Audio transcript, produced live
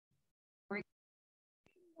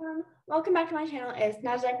Welcome back to my channel. It's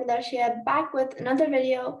Nasdaq with Arshia, back with another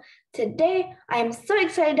video. Today, I am so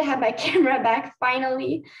excited to have my camera back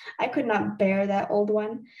finally. I could not bear that old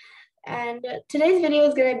one. And today's video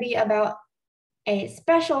is going to be about a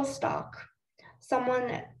special stock. Some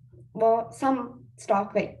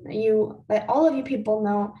stock that all of you people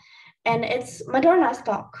know, and it's Moderna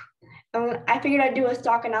stock. I figured I'd do a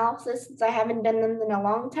stock analysis since I haven't done them in a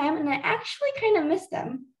long time, and I actually kind of miss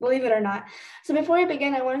them, believe it or not. So before I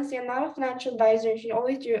begin, I want to say I'm not a financial advisor. You should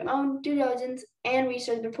always do your own due diligence and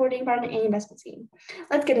research before taking part in any investment scheme.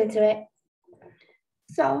 Let's get into it.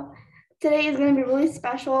 So today is going to be really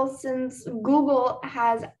special since Google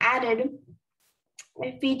has added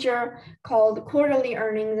a feature called quarterly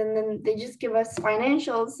earnings, and then they just give us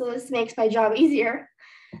financials. So this makes my job easier.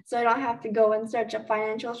 So I don't have to go and search up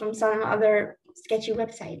financials from some other sketchy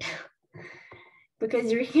website because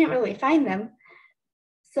you can't really find them.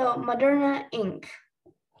 So Moderna Inc.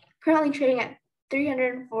 currently trading at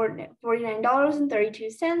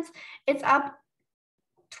 $349.32. It's up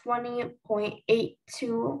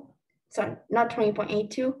 20.82. Sorry, not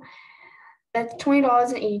 20.82. That's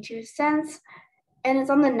 $20.82, and it's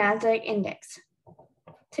on the Nasdaq index.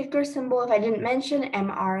 Ticker symbol, if I didn't mention,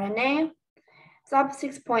 MRNA. It's up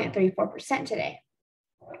 6.34% today.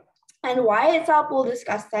 And why it's up, we'll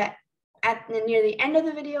discuss that near the end of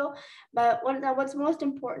the video. But what's most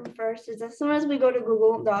important first is as soon as we go to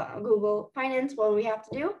Google Finance, what do we have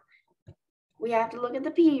to do? We have to look at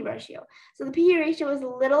the PE ratio. So the PE ratio is a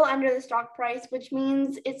little under the stock price, which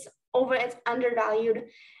means it's undervalued,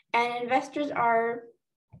 and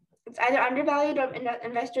it's either undervalued or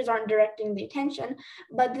investors aren't directing the attention.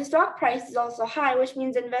 But the stock price is also high, which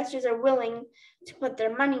means investors are willing to put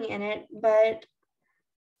their money in it, but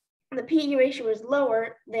the PE ratio is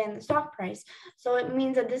lower than the stock price. So it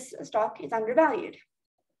means that this stock is undervalued.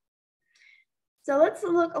 So let's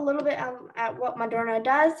look a little bit at what Moderna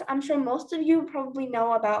does. I'm sure most of you probably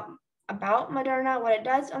know about Moderna, what it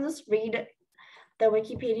does. I'll just read the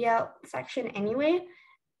Wikipedia section anyway,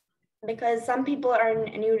 because some people are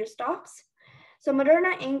new to stocks. So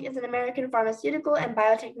Moderna Inc. is an American pharmaceutical and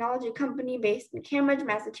biotechnology company based in Cambridge,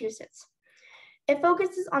 Massachusetts. It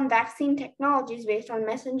focuses on vaccine technologies based on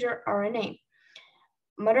messenger RNA.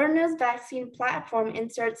 Moderna's vaccine platform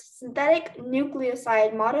inserts synthetic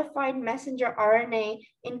nucleoside modified messenger RNA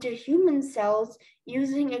into human cells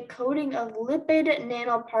using a coating of lipid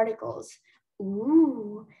nanoparticles.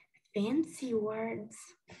 Ooh, fancy words.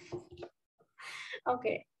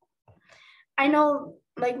 Okay. I know,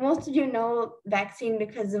 like most of you know vaccine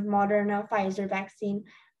because of Moderna, Pfizer vaccine.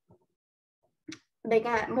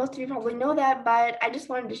 Most of you probably know that, but I just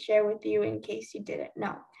wanted to share with you in case you didn't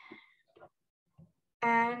know.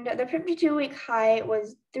 And the 52-week high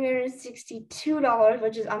was $362,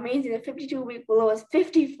 which is amazing. The 52-week low is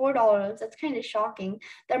 $54. That's kind of shocking.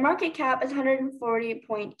 Their market cap is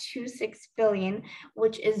 $140.26 billion,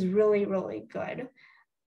 which is really, really good.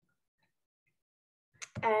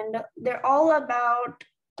 And they're all about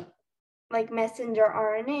like messenger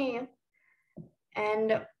RNA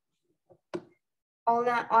and all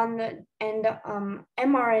that mRNA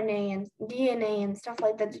and DNA and stuff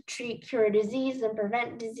like that to treat, cure disease and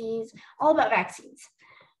prevent disease, all about vaccines.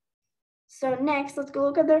 So next, let's go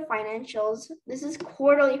look at their financials. This is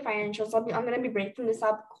quarterly financials. I'm going to be breaking this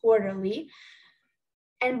up quarterly.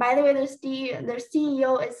 And by the way, their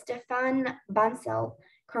CEO is Stefan Bancel,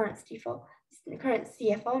 current CFO,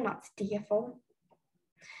 not CFO.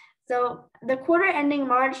 So the quarter ending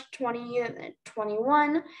March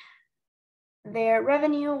 2021, their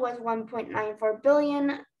revenue was 1.94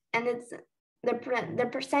 billion, and it's the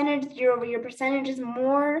percentage year-over-year percentage is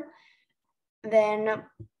more than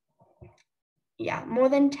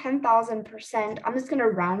 10,000%. I'm just gonna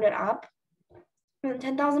round it up.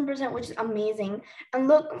 10,000%, which is amazing. And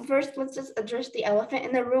look, first let's just address the elephant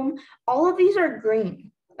in the room. All of these are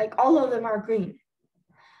green, like all of them are green,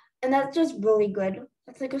 and that's just really good.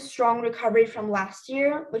 That's like a strong recovery from last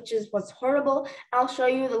year, which was horrible. I'll show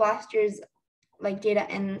you the last year's data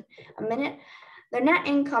in a minute. Their net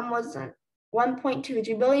income was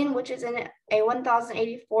 1.22 billion, which is a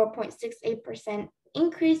 1,084.68%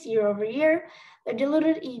 increase year over year. The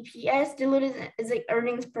diluted EPS, is like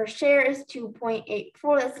earnings per share, is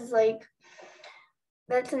 2.84.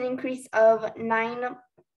 That's an increase of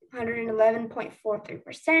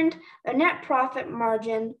 911.43%. The net profit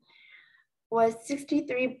margin was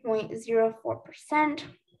 63.04%.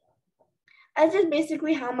 That's just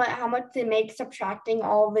basically how much they make subtracting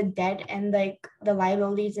all the debt and the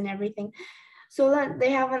liabilities and everything. So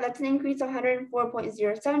that's an increase of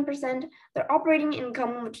 104.07%. Their operating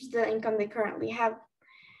income, which is the income they currently have,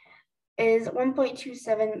 is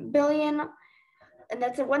 1.27 billion, and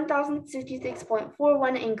that's a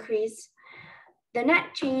 1,066.41 increase. The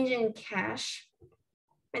net change in cash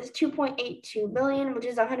is 2.82 billion, which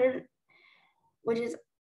is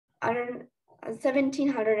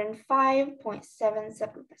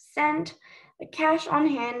 1,705.77%. The cash on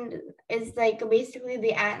hand is like basically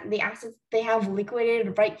the assets they have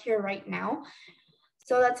liquidated right here, right now.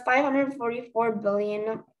 So that's 544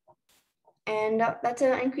 billion, and that's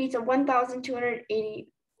an increase of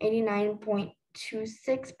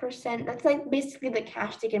 1,289.26%. That's like basically the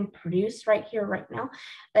cash they can produce right here, right now,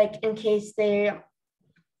 like in case they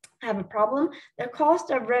have a problem. Their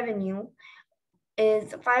cost of revenue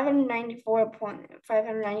is 594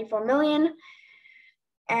 million,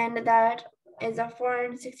 and that is a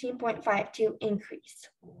 416.52 increase.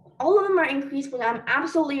 All of them are increased, but I'm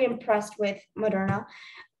absolutely impressed with Moderna.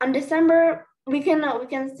 On December, we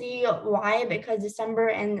can see why, because December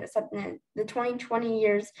and the 2020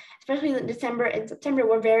 years, especially December and September,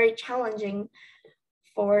 were very challenging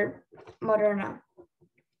for Moderna.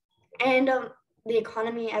 And the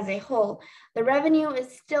economy as a whole. The revenue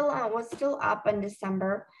is was still up in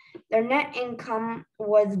December. Their net income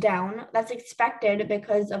was down. That's expected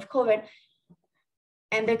because of COVID,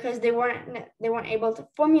 and because they weren't able to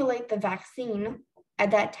formulate the vaccine at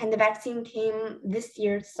that time. The vaccine came this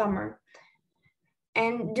year, summer.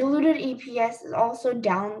 And diluted EPS is also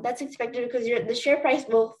down. That's expected because the share price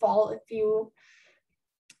will fall if you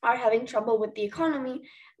are having trouble with the economy.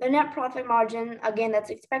 The net profit margin, again, that's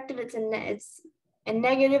expected. It's a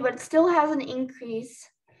negative, but it still has an increase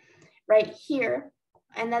right here.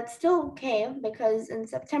 And that's still okay, because in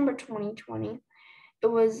September 2020, it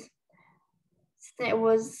was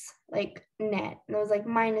like net. It was like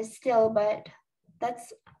minus still, but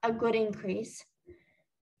that's a good increase.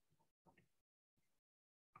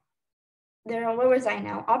 Where was I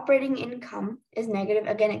now? Operating income is negative,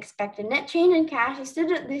 again expected. Net change in cash, they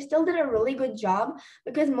still did a really good job,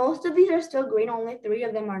 because most of these are still green, only 3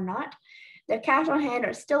 of them are not. Their cash on hand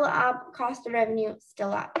are still up, cost of revenue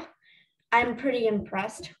still up. I'm pretty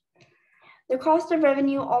impressed. The cost of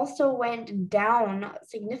revenue also went down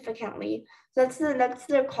significantly. So that's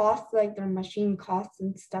their cost, like their machine costs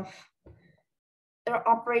and stuff. Their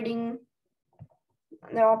operating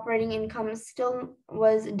income still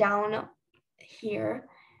was down here.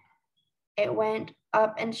 It went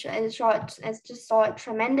up and just saw a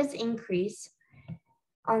tremendous increase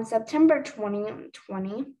on September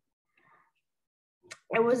 2020.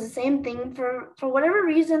 It was the same thing. For whatever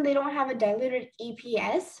reason, they don't have a diluted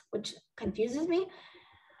EPS, which confuses me,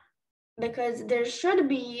 because there should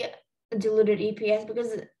be a diluted EPS,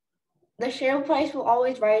 because the share price will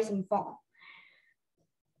always rise and fall.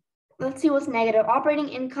 Let's see what's negative. Operating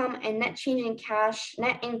income and net change in cash.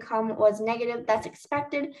 Net income was negative. That's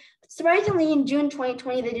expected. Surprisingly, in June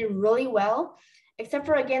 2020, they did really well, except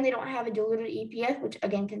for, again, they don't have a diluted EPS, which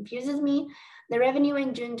again confuses me. The revenue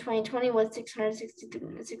in June 2020 was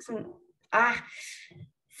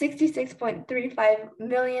 66.35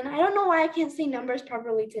 million. I don't know why I can't say numbers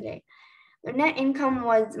properly today. The net income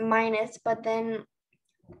was minus, but then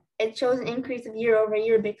it shows an increase of year over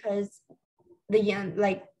year, because the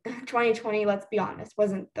 2020, let's be honest,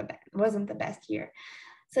 wasn't the best year.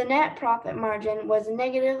 So net profit margin was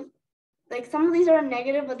negative. Like, some of these are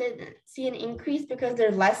negative, but they see an increase because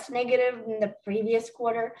they're less negative than the previous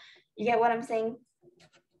quarter. You get what I'm saying?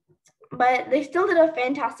 But they still did a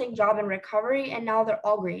fantastic job in recovery, and now they're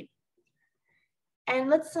all great. And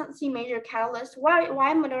let's see major catalysts. Why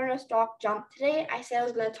Moderna stock jumped today? I said I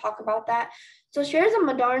was going to talk about that. So shares of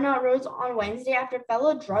Moderna rose on Wednesday after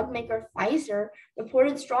fellow drug maker Pfizer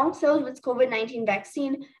reported strong sales of its COVID-19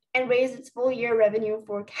 vaccine and raised its full year revenue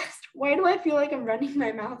forecast. Why do I feel like I'm running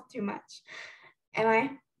my mouth too much? Am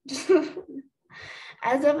I?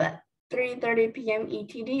 As of 3:30 p.m.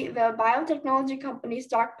 ETD, the biotechnology company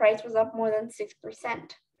stock price was up more than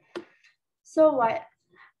 6%. So what?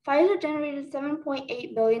 Pfizer generated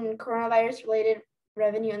 $7.8 billion in coronavirus-related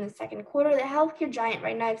revenue in the second quarter. The healthcare giant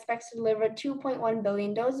right now expects to deliver 2.1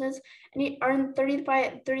 billion doses, and it earned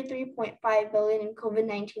 $33.5 billion in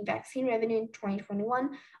COVID-19 vaccine revenue in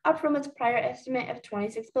 2021, up from its prior estimate of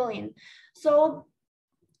 $26 billion. So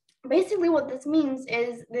basically what this means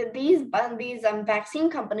is that these vaccine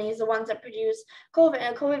companies, the ones that produce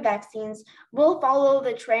COVID vaccines, will follow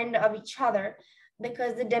the trend of each other,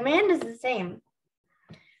 because the demand is the same.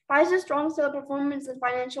 Pfizer's strong sales performance and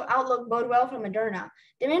financial outlook bode well for Moderna.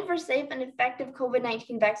 Demand for safe and effective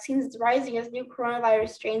COVID-19 vaccines is rising as new coronavirus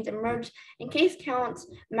strains emerge and case counts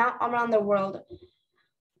mount around the world.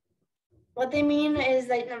 What they mean is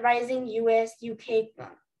that the rising US, UK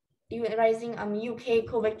rising UK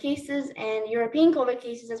COVID cases and European COVID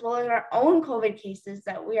cases, as well as our own COVID cases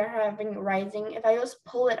that we are having rising. If I just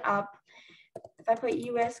pull it up, if I put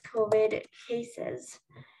US COVID cases,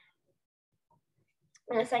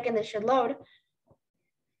 in a second this should load.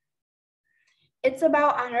 It's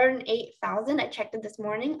about 108,000. I checked it this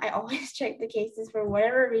morning. I always check the cases for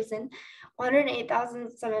whatever reason.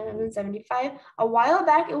 108,775. A while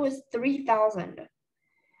back, it was 3,000.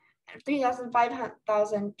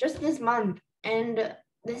 3,500 just this month. And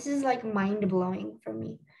this is like mind-blowing for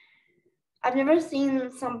me. I've never seen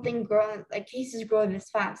something grow, like cases grow this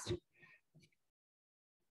fast.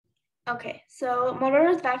 Okay, so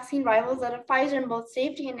Moderna's vaccine rivals that of Pfizer in both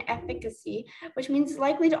safety and efficacy, which means it's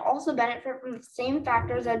likely to also benefit from the same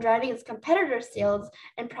factors that are driving its competitor sales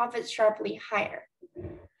and profits sharply higher.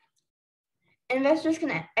 Investors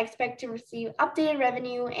can expect to receive updated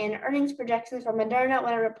revenue and earnings projections from Moderna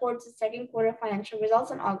when it reports its second quarter financial results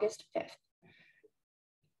on August 5th.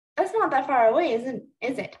 That's not that far away, is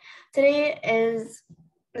it? Today is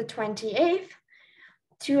the 28th.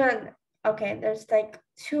 Okay, there's like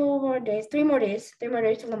 3 more days till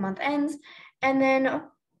the month ends. And then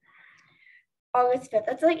August 5th,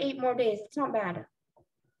 that's like 8 more days. It's not bad.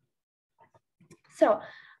 So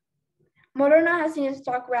Moderna has seen its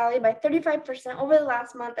stock rally by 35% over the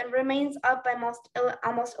last month and remains up by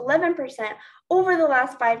almost 11% over the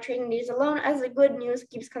last 5 trading days alone as the good news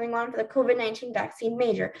keeps coming on for the COVID-19 vaccine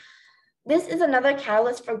major. This is another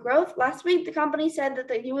catalyst for growth. Last week, the company said that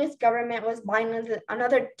the US government was buying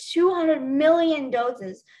another 200 million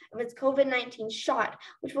doses of its COVID-19 shot,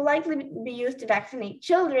 which will likely be used to vaccinate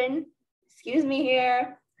children, excuse me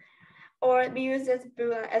here, or be used as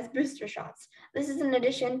booster shots. This is in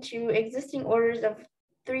addition to existing orders of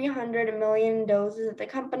 300 million doses that the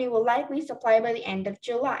company will likely supply by the end of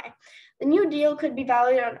July. The new deal could be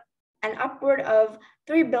valued on an upward of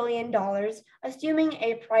 $3 billion, assuming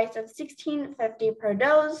a price of $16.50 per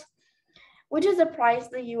dose, which is the price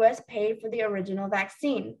the US paid for the original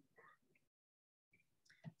vaccine.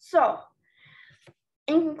 So,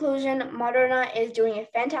 in conclusion, Moderna is doing a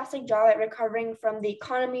fantastic job at recovering from the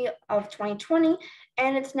economy of 2020,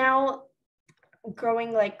 and it's now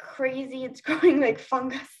growing like crazy. It's growing like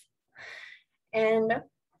fungus. And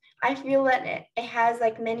I feel that it has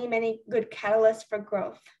like many good catalysts for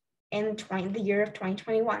growth in the year of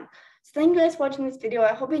 2021. So thank you guys for watching this video.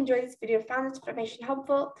 I hope you enjoyed this video, found this information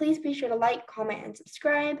helpful. Please be sure to like, comment, and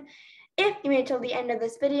subscribe. If you made it till the end of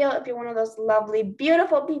this video, if you're one of those lovely,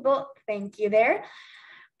 beautiful people, thank you there.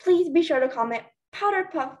 Please be sure to comment powder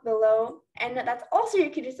puff below. And that's also your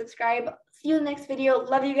cue to subscribe. See you in the next video.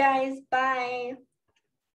 Love you guys. Bye.